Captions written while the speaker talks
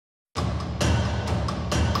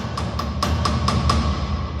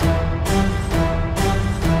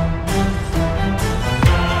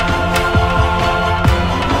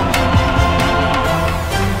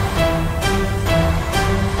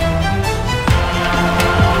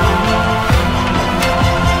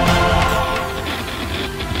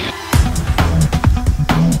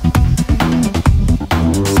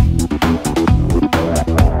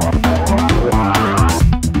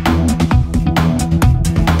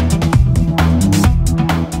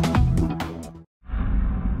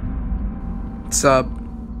Sup?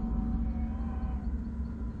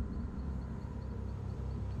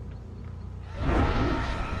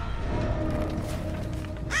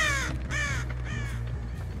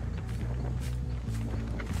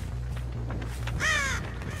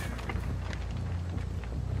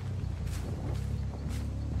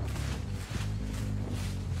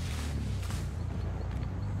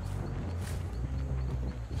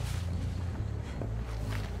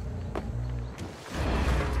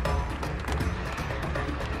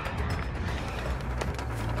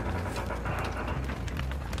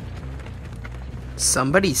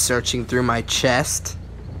 Somebody's searching through my chest.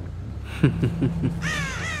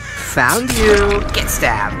 Found you! Get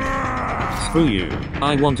stabbed! Screw you.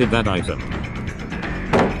 I wanted that item.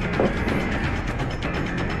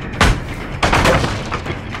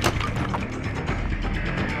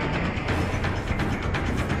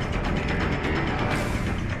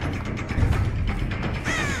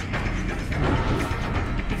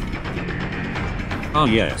 Ah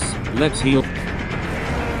yes, let's heal.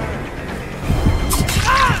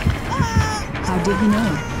 How did he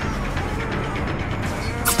know?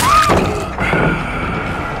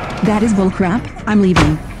 That is bullcrap. I'm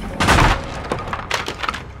leaving.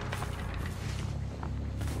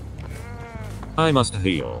 I must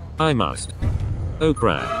heal. I must. Oh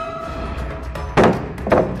crap.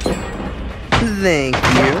 Thank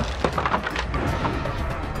you.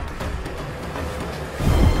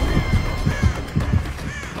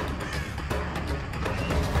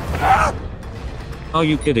 Are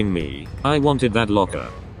you kidding me? I wanted that locker.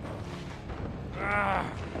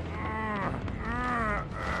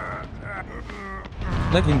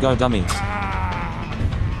 Let him go, dummy.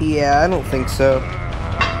 Yeah, I don't think so.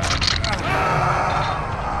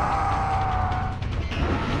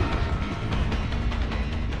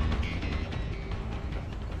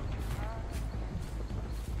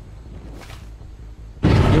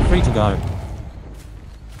 You're free to go.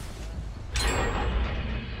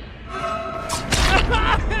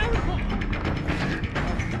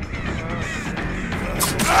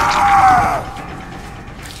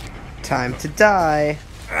 Time to die.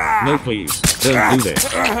 No please, don't do this.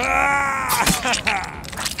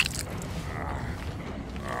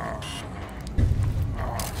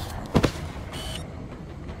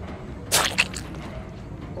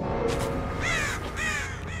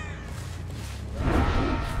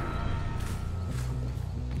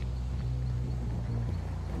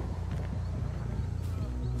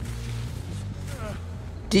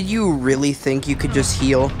 Did you really think you could just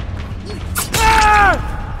heal?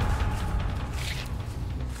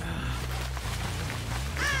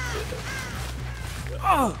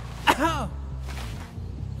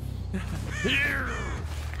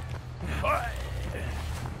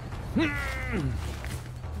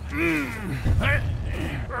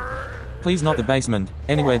 Please, not the basement.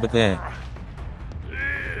 Anywhere but there.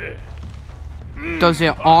 Does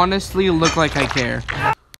it honestly look like I care?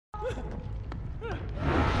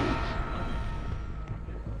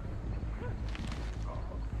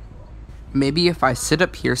 Maybe if I sit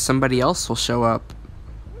up here, somebody else will show up.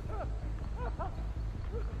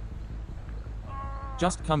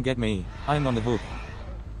 Just come get me. I am on the hook.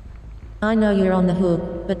 I know you're on the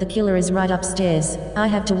hook, but the killer is right upstairs. I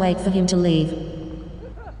have to wait for him to leave.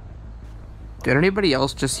 Did anybody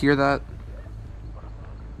else just hear that?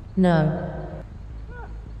 No.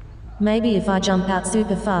 Maybe if I jump out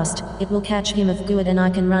super fast, it will catch him if good and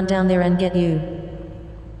I can run down there and get you.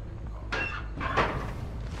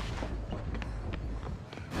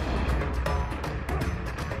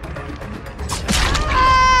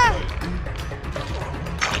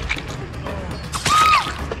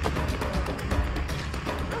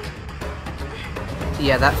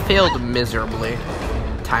 Yeah, that failed miserably.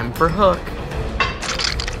 Time for hook.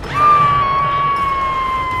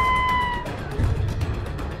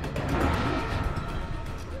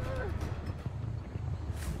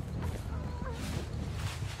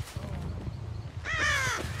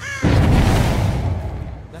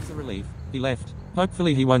 That's a relief. He left.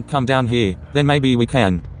 Hopefully he won't come down here. Then maybe we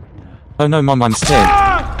can. Oh no, Mom, I'm scared.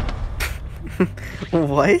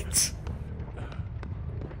 What?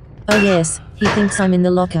 Oh yes, he thinks I'm in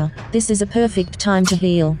the locker. This is a perfect time to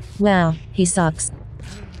heal. Wow, he sucks.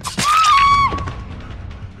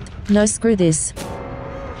 No, screw this.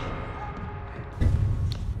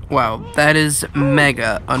 Wow, that is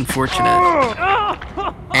mega unfortunate.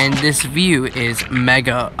 And this view is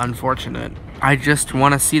mega unfortunate. I just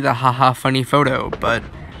want to see the haha funny photo, but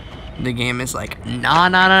the game is like,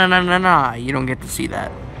 nah, you don't get to see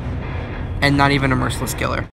that. And not even a merciless killer.